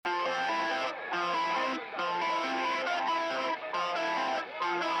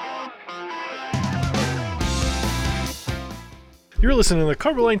You're listening to the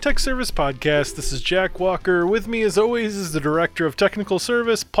Carboline Tech Service Podcast. This is Jack Walker. With me, as always, is the Director of Technical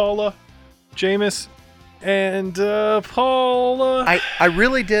Service, Paula Jamis. And, Paula... I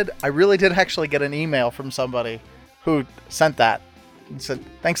really did actually get an email from somebody who sent that. And said,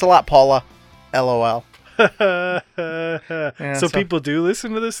 thanks a lot, Paula. LOL. So people do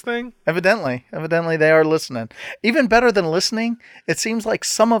listen to this thing? Evidently they are listening. Even better than listening, it seems like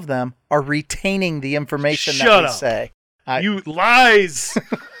some of them are retaining the information that we say. You lies!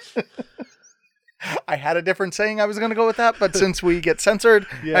 I had a different saying I was going to go with that, but since we get censored,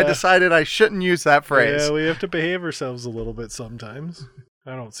 I decided I shouldn't use that phrase. Yeah, we have to behave ourselves a little bit sometimes.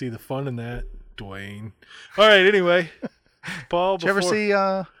 I don't see the fun in that, Dwayne. All right, anyway. Paul, did you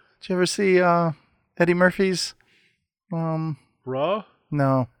ever see Eddie Murphy's Raw?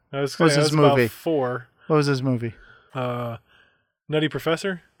 No. What was his movie? About 4. What was his movie? Nutty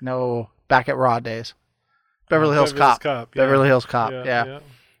Professor? No, Back at Raw days. Beverly Hills Cop. Beverly Hills Cop. Yeah.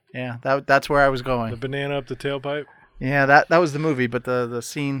 That's where I was going. The banana up the tailpipe. Yeah, that was the movie, but the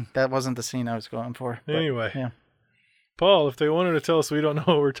scene, that wasn't the scene I was going for. But, anyway. Yeah. Paul, if they wanted to tell us we don't know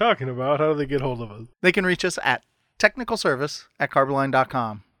what we're talking about, how do they get hold of us? They can reach us at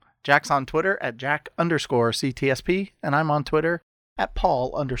technicalservice@carboline.com. Jack's on Twitter at Jack_CTSP, and I'm on Twitter at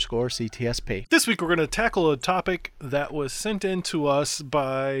Paul_CTSP. This week we're going to tackle a topic that was sent in to us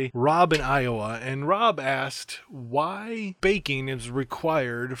by Rob in Iowa, and Rob asked why baking is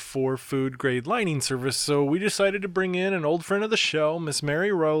required for food grade lining service. So we decided to bring in an old friend of the show, Miss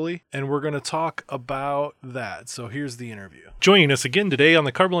Mary Rowley, and we're going to talk about that. So here's the interview. Joining us again today on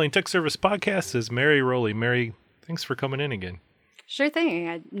the Carboline Tech Service Podcast is Mary Rowley. Mary, thanks for coming in again. Sure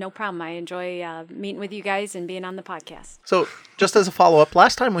thing. No problem. I enjoy meeting with you guys and being on the podcast. So just as a follow-up,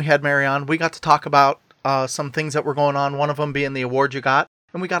 last time we had Mary on, we got to talk about some things that were going on, one of them being the award you got,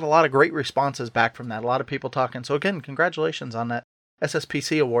 and we got a lot of great responses back from that, a lot of people talking. So again, congratulations on that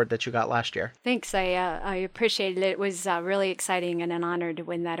SSPC award that you got last year. Thanks. I appreciated it. It was really exciting and an honor to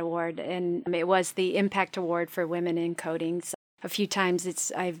win that award, and it was the Impact Award for Women in Coatings. A few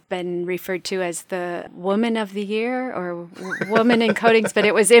times I've been referred to as the Woman of the Year or Woman in Coatings, but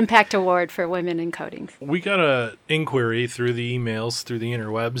it was Impact Award for Women in Coatings. We got an inquiry through the emails, through the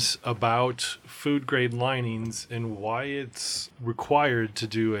interwebs, about food grade linings and why it's required to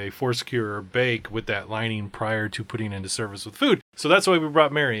do a force cure or bake with that lining prior to putting into service with food. So that's why we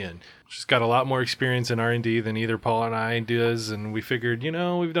brought Mary in. She's got a lot more experience in R&D than either Paul and I does, and we figured,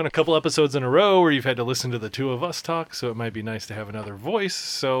 we've done a couple episodes in a row where you've had to listen to the two of us talk, so it might be nice to have another voice,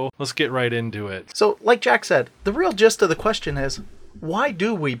 so let's get right into it. So, like Jack said, the real gist of the question is, why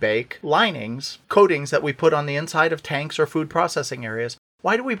do we bake linings, coatings that we put on the inside of tanks or food processing areas?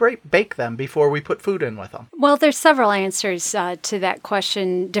 Why do we bake them before we put food in with them? Well, there's several answers to that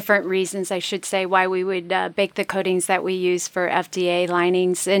question, different reasons, I should say, why we would bake the coatings that we use for FDA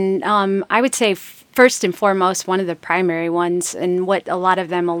linings. And I would say first and foremost, one of the primary ones, and what a lot of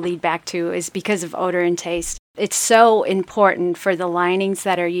them will lead back to, is because of odor and taste. It's so important for the linings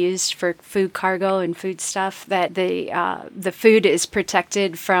that are used for food cargo and food stuff that the food is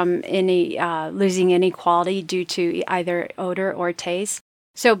protected from any losing any quality due to either odor or taste.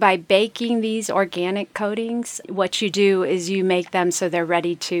 So by baking these organic coatings, what you do is you make them so they're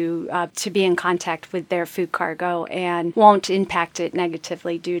ready to be in contact with their food cargo and won't impact it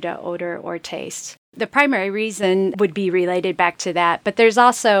negatively due to odor or taste. The primary reason would be related back to that, but there's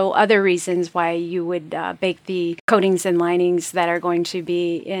also other reasons why you would bake the coatings and linings that are going to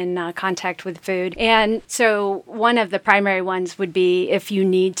be in contact with food. And so one of the primary ones would be if you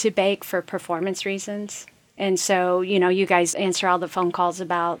need to bake for performance reasons. And so, you guys answer all the phone calls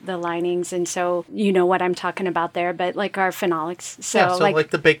about the linings, and so you know what I'm talking about there, but like our phenolics. So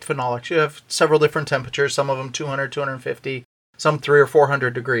like the baked phenolics, you have several different temperatures, some of them 200, 250, some 300 or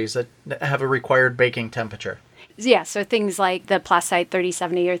 400 degrees that have a required baking temperature. Yeah, so things like the Plasite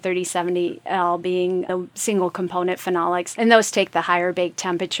 3070 or 3070L being a single component phenolics, and those take the higher bake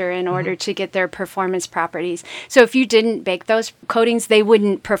temperature in order to get their performance properties. So if you didn't bake those coatings, they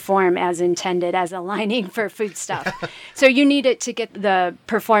wouldn't perform as intended as a lining for food stuff. So you need it to get the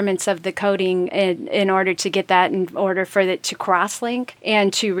performance of the coating in order to get that, in order for it to cross-link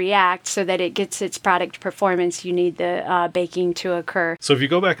and to react so that it gets its product performance, you need the baking to occur. So if you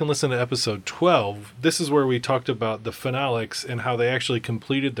go back and listen to episode 12, this is where we talked about the phenolics and how they actually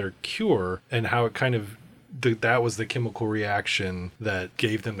completed their cure and how it kind of that was the chemical reaction that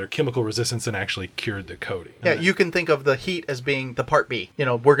gave them their chemical resistance and actually cured the coating. Yeah, you can think of the heat as being the part B.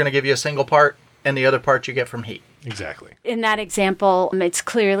 We're going to give you a single part and the other part you get from heat. Exactly. In that example, it's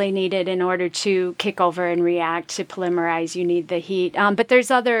clearly needed in order to kick over and react to polymerize. You need the heat. But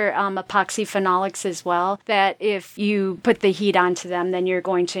there's other epoxy phenolics as well that if you put the heat onto them, then you're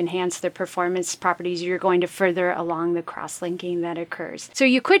going to enhance their performance properties. You're going to further along the cross-linking that occurs. So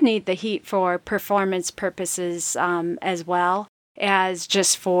you could need the heat for performance purposes as well as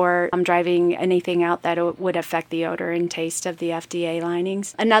just for driving anything out that would affect the odor and taste of the FDA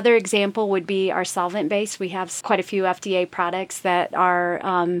linings. Another example would be our solvent base. We have quite a few FDA products that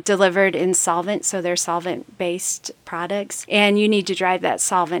are delivered in solvent, so they're solvent-based products. And you need to drive that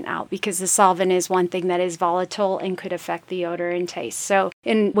solvent out because the solvent is one thing that is volatile and could affect the odor and taste. So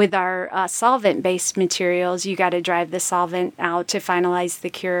with our solvent-based materials, you got to drive the solvent out to finalize the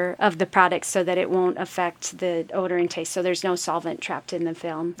cure of the product so that it won't affect the odor and taste. So there's no solvent trapped in the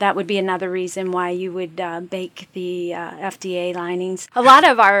film. That would be another reason why you would bake the FDA linings. A lot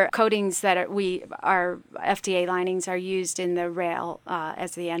of our coatings that our FDA linings are used in the rail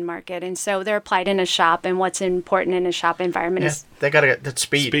as the end market, and so they're applied in a shop. And what's important in a shop environment is they got to get that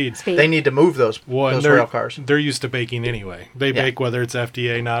speed. Speed. They need to move those rail cars. They're used to baking anyway. They bake whether it's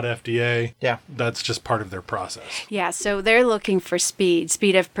FDA, not FDA. Yeah, that's just part of their process. Yeah, so they're looking for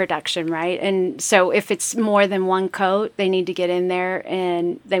speed of production, right? And so if it's more than one coat, they need to get in there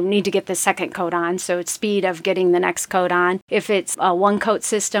and they need to get the second coat on. So it's speed of getting the next coat on. If it's a one coat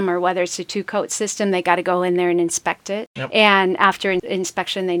system or whether it's a two coat system, they got to go in there and inspect it. Yep. And after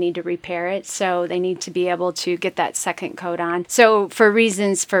inspection, they need to repair it. So they need to be able to get that second coat on. So for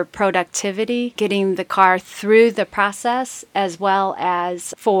reasons for productivity, getting the car through the process as well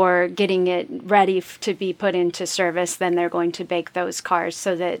as for getting it ready to be put into service, then they're going to bake those cars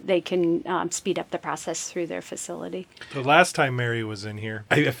so that they can speed up the process through their facility. The last time Mary was in here,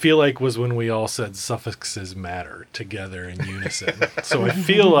 I feel like was when we all said suffixes matter together in unison. So I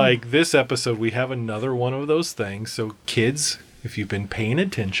feel like this episode we have another one of those things. So kids, if you've been paying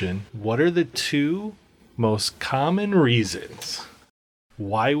attention, what are the two most common reasons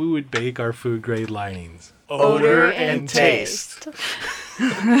why we would bake our food grade linings? Odor and taste.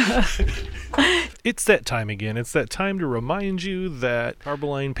 It's that time again. It's that time to remind you that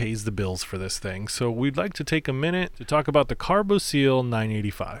Carboline pays the bills for this thing. So we'd like to take a minute to talk about the Carboseal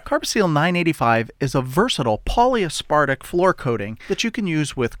 985. Carboseal 985 is a versatile polyaspartic floor coating that you can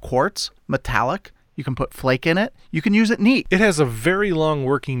use with quartz, metallic. You can put flake in it. You can use it neat. It has a very long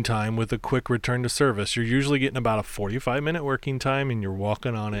working time with a quick return to service. You're usually getting about a 45-minute working time, and you're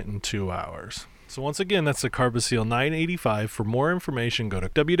walking on it in 2 hours. So once again, that's the Carboseal 985. For more information, go to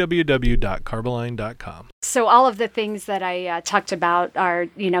www.carboline.com. So all of the things that I talked about are,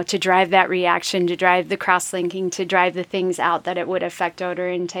 to drive that reaction, to drive the cross-linking, to drive the things out that it would affect odor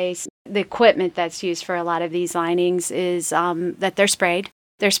and taste. The equipment that's used for a lot of these linings is that they're sprayed.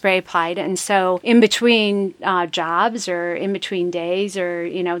 They're spray applied. And so in between jobs or in between days or,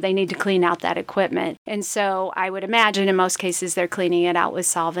 they need to clean out that equipment. And so I would imagine in most cases they're cleaning it out with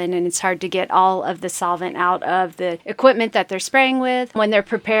solvent, and it's hard to get all of the solvent out of the equipment that they're spraying with. When they're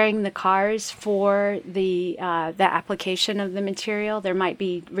preparing the cars for the application of the material, there might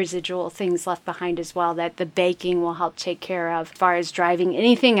be residual things left behind as well that the baking will help take care of as far as driving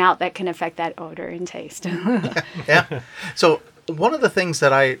anything out that can affect that odor and taste. Yeah. So one of the things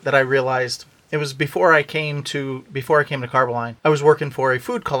that I realized, it was before I came to Carboline, I was working for a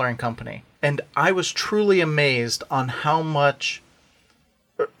food coloring company, and I was truly amazed on how much,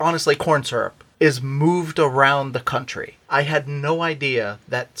 honestly, corn syrup is moved around the country. I had no idea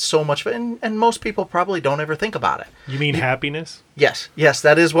that so much, and most people probably don't ever think about it. You mean happiness? Yes,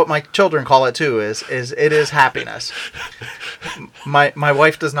 that is what my children call it too. Is it is happiness. My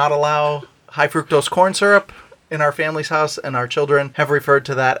wife does not allow high fructose corn syrup in our family's house, and our children have referred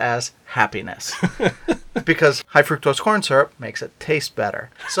to that as happiness because high fructose corn syrup makes it taste better.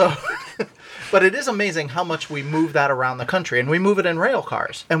 So, but it is amazing how much we move that around the country, and we move it in rail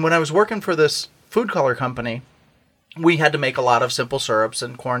cars. And when I was working for this food color company, we had to make a lot of simple syrups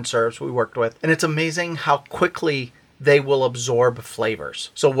and corn syrups we worked with, and it's amazing how quickly they will absorb flavors.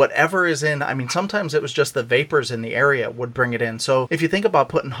 So whatever is in, sometimes it was just the vapors in the area would bring it in. So if you think about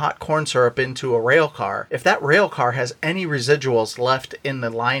putting hot corn syrup into a rail car, if that rail car has any residuals left in the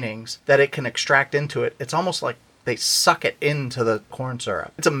linings that it can extract into it, it's almost like they suck it into the corn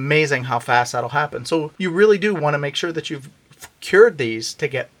syrup. It's amazing how fast that'll happen. So you really do want to make sure that you've cured these to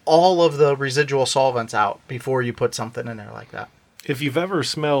get all of the residual solvents out before you put something in there like that. If you've ever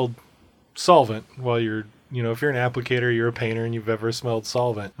smelled solvent while you're if you're an applicator, you're a painter, and you've ever smelled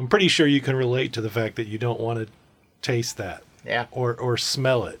solvent, I'm pretty sure you can relate to the fact that you don't want to taste that. Yeah. Or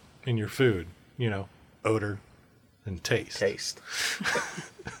smell it in your food. Odor and taste.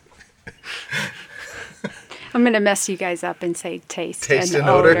 I'm going to mess you guys up and say taste and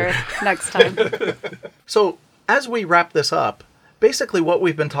odor. odor next time. So as we wrap this up, basically what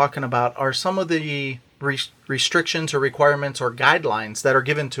we've been talking about are some of the restrictions or requirements or guidelines that are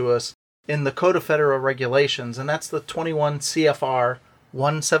given to us in the Code of Federal Regulations, and that's the 21 CFR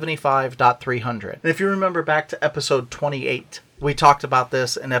 175.300. And if you remember back to episode 28, we talked about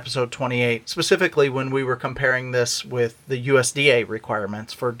this in episode 28, specifically when we were comparing this with the USDA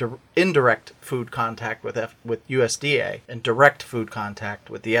requirements for indirect food contact with USDA and direct food contact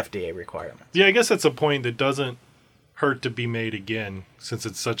with the FDA requirements. Yeah, I guess that's a point that doesn't hurt to be made again, since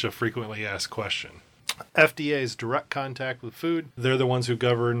it's such a frequently asked question. FDA is direct contact with food. They're the ones who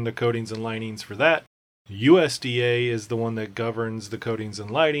govern the coatings and linings for that. USDA is the one that governs the coatings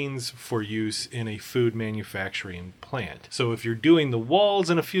and linings for use in a food manufacturing plant. So if you're doing the walls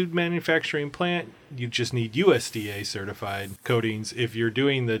in a food manufacturing plant, you just need USDA certified coatings. If you're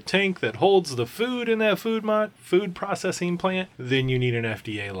doing the tank that holds the food in that food processing plant, then you need an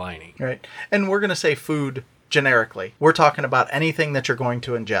FDA lining. Right. And we're going to say food generically. We're talking about anything that you're going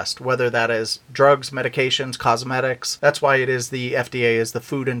to ingest, whether that is drugs, medications, cosmetics. That's why it is the FDA is the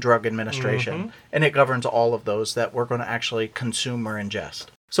Food and Drug Administration, and it governs all of those that we're going to actually consume or ingest.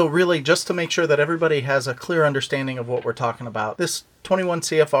 So really, just to make sure that everybody has a clear understanding of what we're talking about, this 21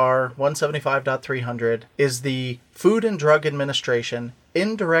 CFR 175.300 is the Food and Drug Administration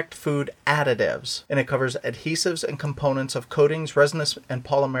indirect food additives, and it covers adhesives and components of coatings, resinous and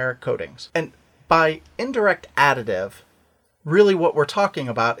polymeric coatings. And by indirect additive, really what we're talking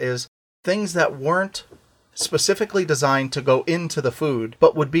about is things that weren't specifically designed to go into the food,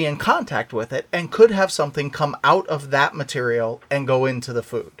 but would be in contact with it and could have something come out of that material and go into the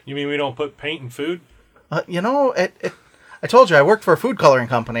food. You mean we don't put paint in food? I told you I worked for a food coloring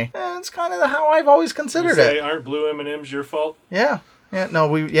company. It's kind of how I've always considered it. Aren't blue M&Ms your fault? Yeah.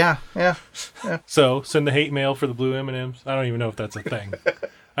 So send the hate mail for the blue M&Ms. I don't even know if that's a thing.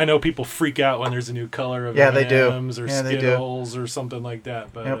 I know people freak out when there's a new color of M&Ms or Skittles or something like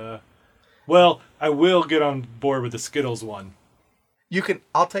that. But well, I will get on board with the Skittles one.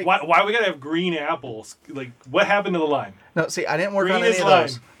 I'll take. Why we gotta have green apples? Like, what happened to the lime? No, see, I didn't work on any of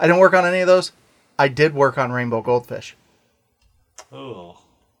those. I didn't work on any of those. I did work on rainbow goldfish. Oh,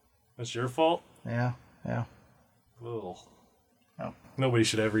 that's your fault? Yeah. Oh. Oh. Nobody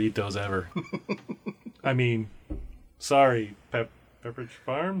should ever eat those ever. I mean, sorry, Pepperidge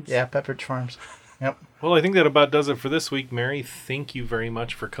Farms? Yeah, Pepperidge Farms. Yep. Well, I think that about does it for this week, Mary. Thank you very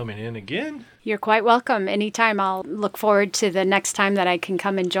much for coming in again. You're quite welcome. Anytime. I'll look forward to the next time that I can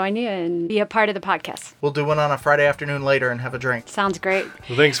come and join you and be a part of the podcast. We'll do one on a Friday afternoon later and have a drink. Sounds great.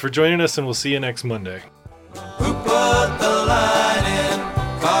 Well, thanks for joining us, and we'll see you next Monday. Who put the line in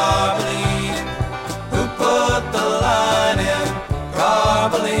Carboline? Who put the line in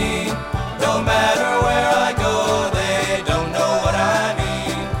Carboline? No matter where I go, they don't know what I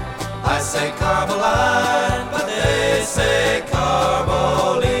mean. I say Carboline.